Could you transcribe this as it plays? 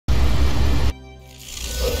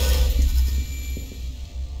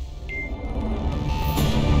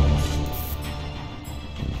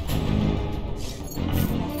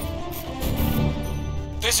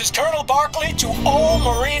This is Colonel Barclay to all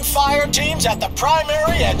Marine fire teams at the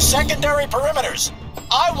primary and secondary perimeters.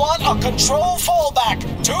 I want a control fallback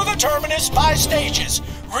to the terminus by stages,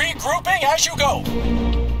 regrouping as you go.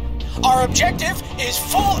 Our objective is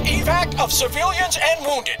full evac of civilians and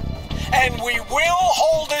wounded, and we will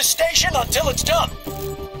hold this station until it's done.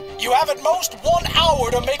 You have at most 1 hour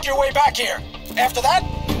to make your way back here. After that,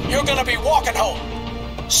 you're gonna be walking home.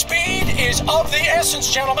 Speed is of the essence,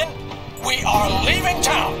 gentlemen. We are leaving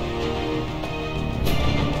town.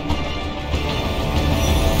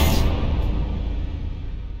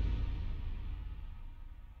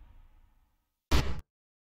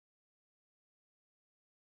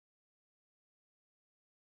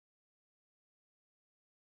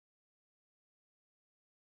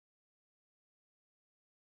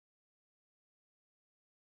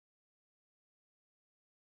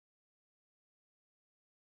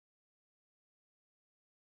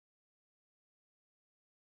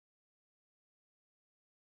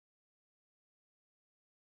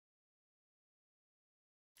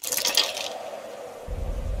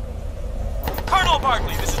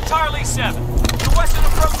 Barclay, this is Charlie 7. The western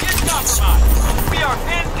approach is compromised. We are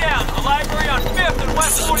pinned down to the library on 5th and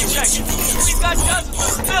West 42nd. We've got dozens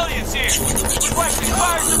of civilians here. Requesting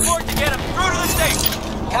fire support to get them through to the station.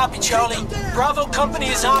 Copy, Charlie. Bravo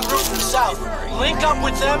Company is en route from south. Link up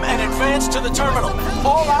with them and advance to the terminal.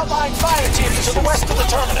 All outlying fire teams to the west of the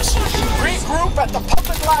terminus. Regroup at the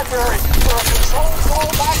public library for a controlled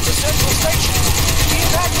fallback to Central Station.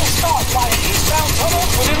 Evac will start by an eastbound tunnel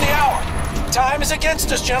within the hour. Time is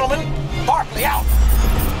against us, gentlemen. Barclay out.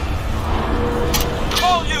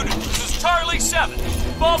 All units, this is Charlie 7.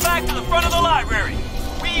 Fall back to the front of the library.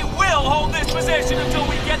 We will hold this position until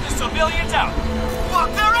we get the civilians out.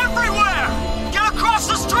 Look, they're everywhere! Get across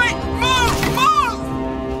the street! Move! Move!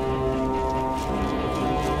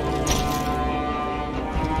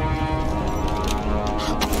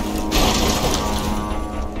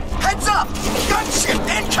 Heads up! Gunship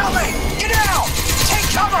incoming! Get out! Take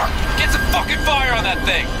cover! Get some fucking fire on that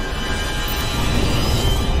thing!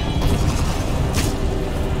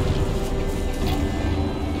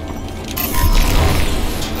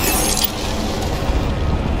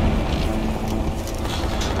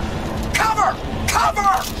 Cover!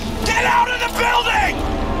 Cover! Get out of the building!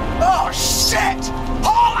 Oh, shit!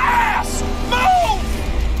 Haul ass! Move!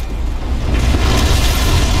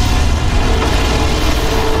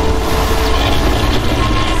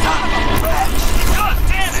 God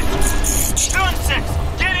damn it! 2 and 6,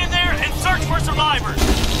 get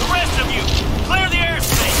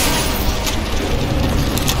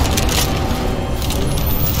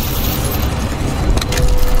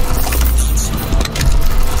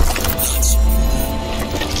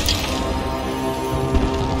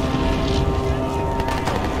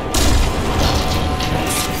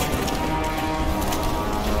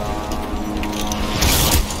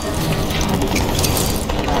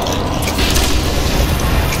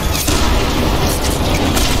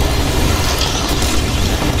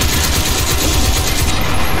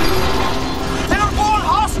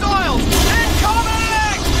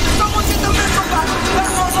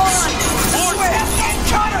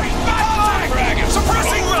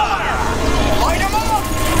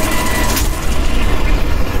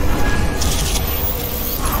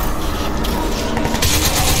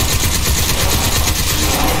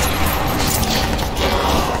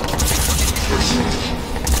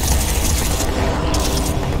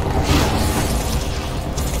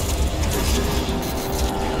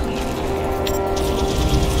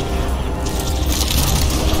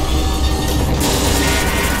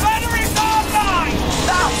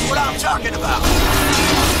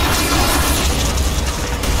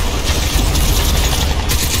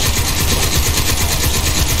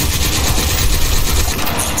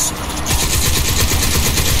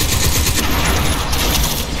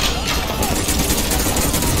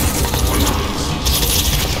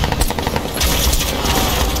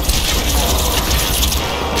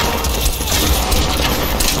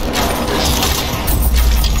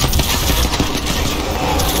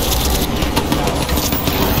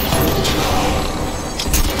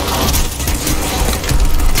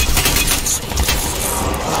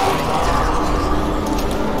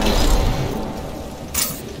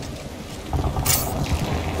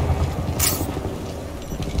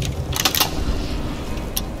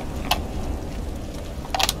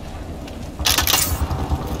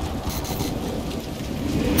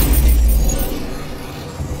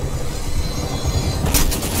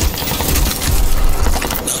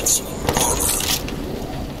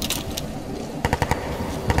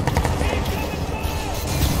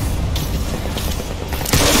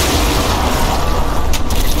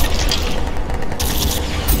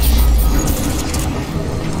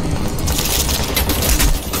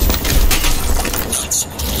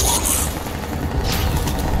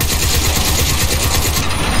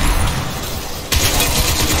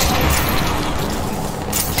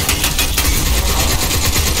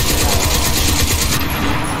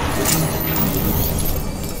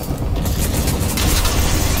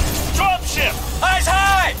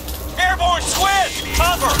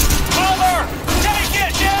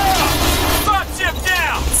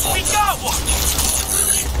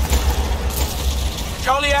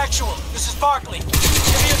Actual, this is Barclay. Give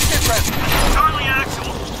me a sit rep. Charlie Actual.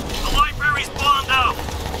 The library's bombed out.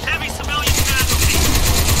 Heavy civilian casualties.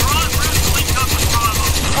 We're on route to link up with Bravo.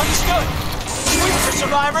 Understood. Sweep the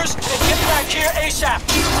survivors and get back here ASAP.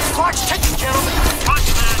 Clock's ticking, gentlemen.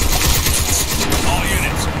 Roger that. All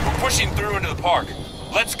units, we're pushing through into the park.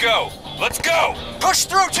 Let's go! Let's go! Push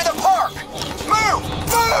through to the park! Move!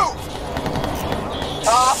 Move!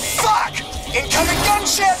 Fuck! Incoming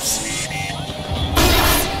gunships!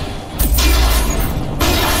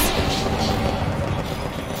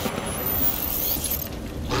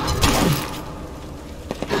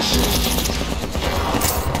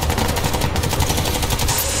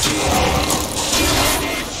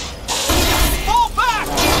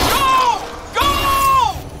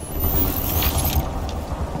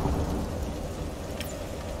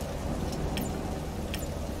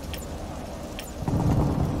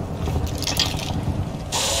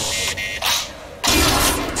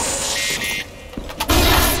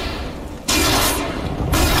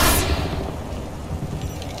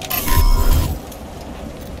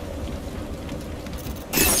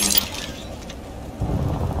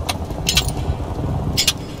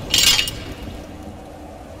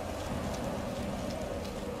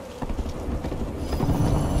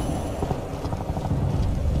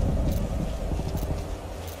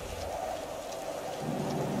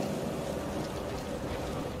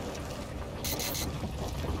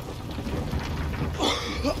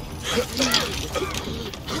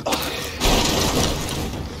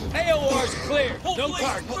 AOR's clear. Whole No place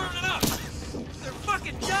car. is burning up. They're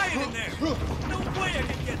fucking dying in there. No way I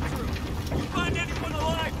can get through. You find anyone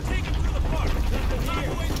alive, take him through the park. The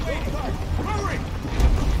highway's waiting. Hurry!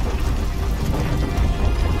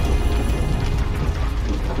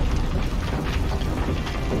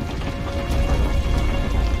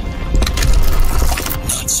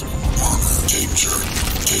 Danger,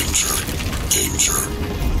 danger, danger.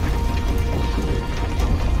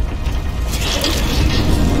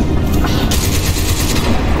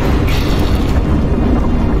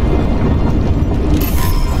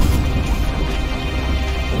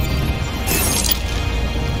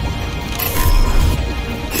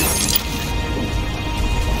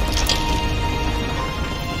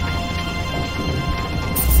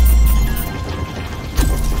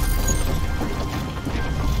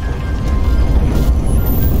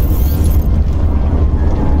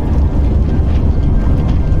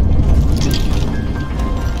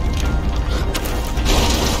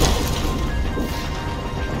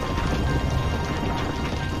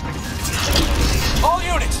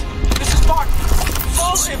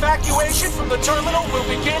 Evacuation from the terminal will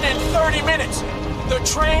begin in 30 minutes. The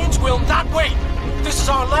trains will not wait. This is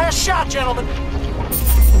our last shot, gentlemen.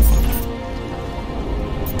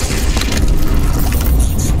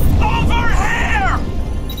 Over here!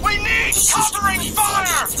 We need covering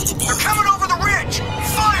fire! They're coming over the ridge!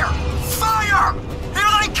 Fire! Fire!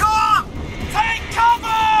 Here they come! Take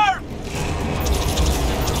cover!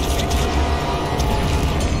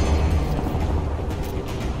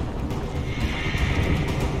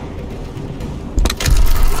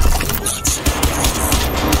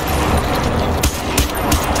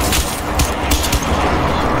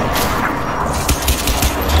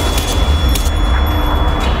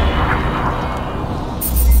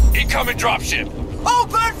 Incoming dropship!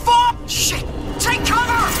 Open fire! Shit! Take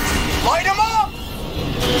cover! Light them up!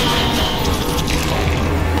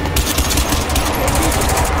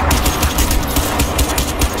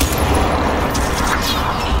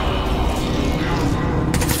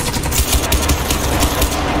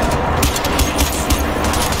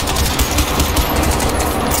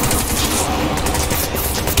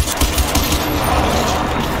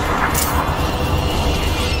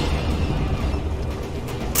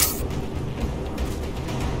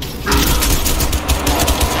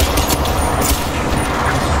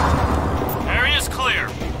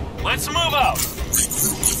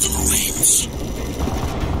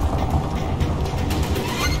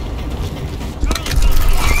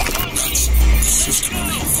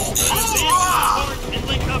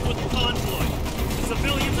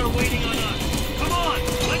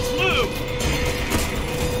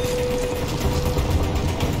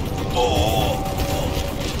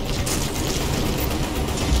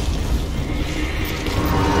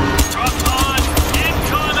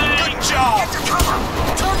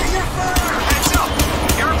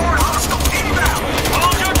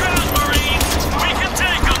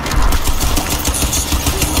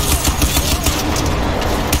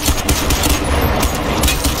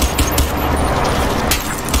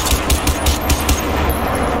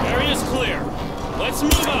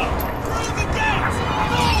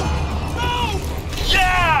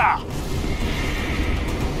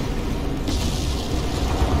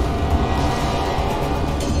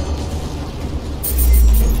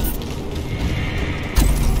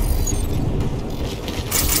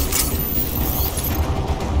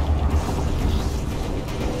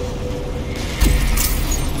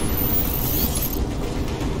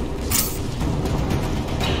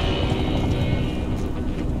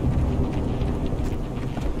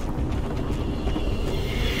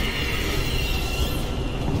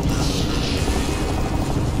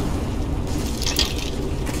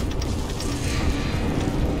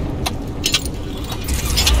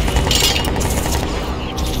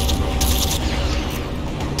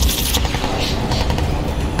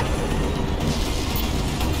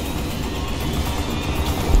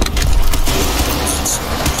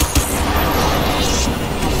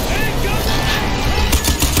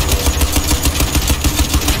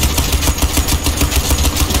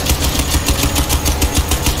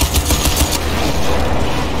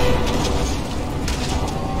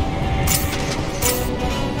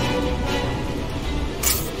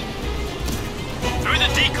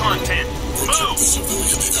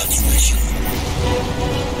 evacuation.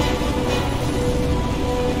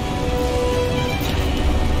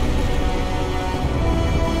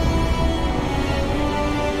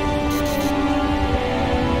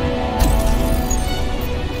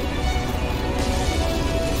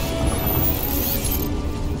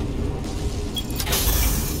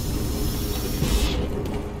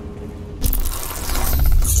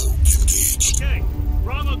 Okay,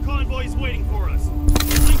 Bravo convoy's waiting for us.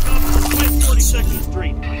 Link up at West 42nd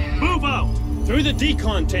Street. Move out! Through the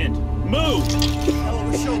decon tent. Move! Hell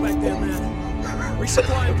of a show back there, man.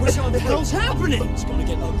 Resupply and push on. What the hell's happening? It's gonna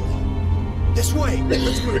get ugly. This way.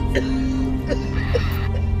 Let's move.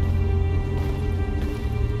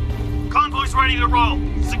 Convoy's ready to roll.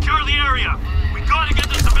 Secure the area. We gotta get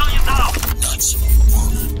the civilians out. That's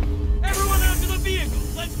important. Everyone out to the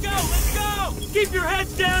vehicles. Let's go, let's go! Keep your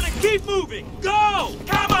heads down and keep moving. Go!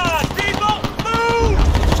 Come on, people! Move!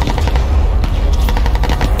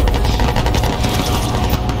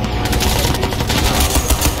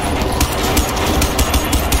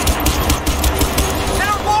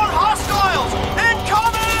 Airborne hostiles!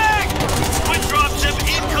 Incoming! Twin dropship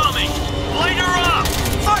incoming! Light her up!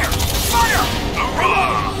 Fire! Fire!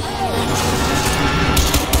 Hurrah!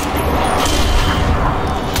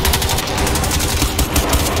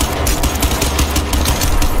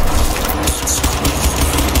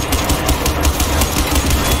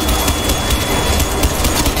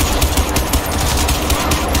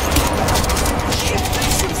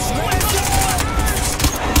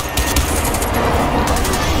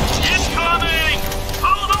 Incoming!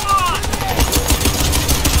 Hold on!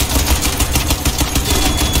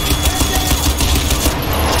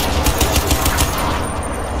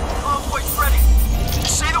 Convoy's ready.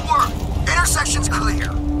 Say the word. Intersection's clear.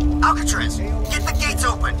 Alcatraz, get the gates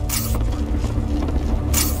open.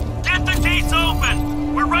 Get the gates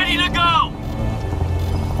open! We're ready to go!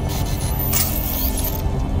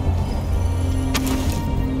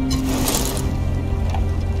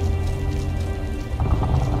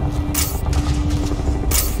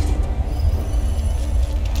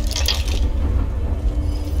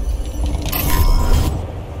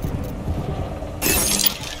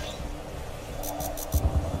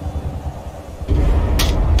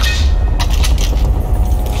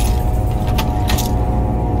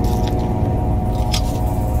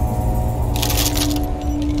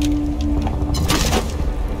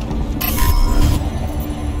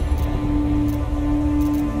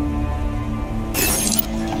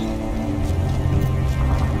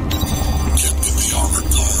 Get in the armored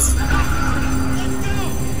car.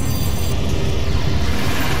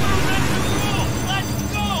 Let's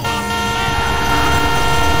go!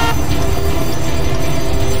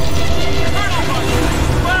 Colonel Barclay,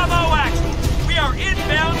 Bravo Action. We are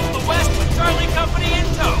inbound to the west with Charlie Company in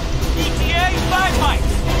tow. ETA 5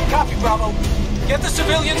 miles. Copy, Bravo. Get the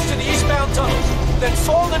civilians to the eastbound tunnels, then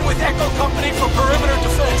fall in with Echo Company for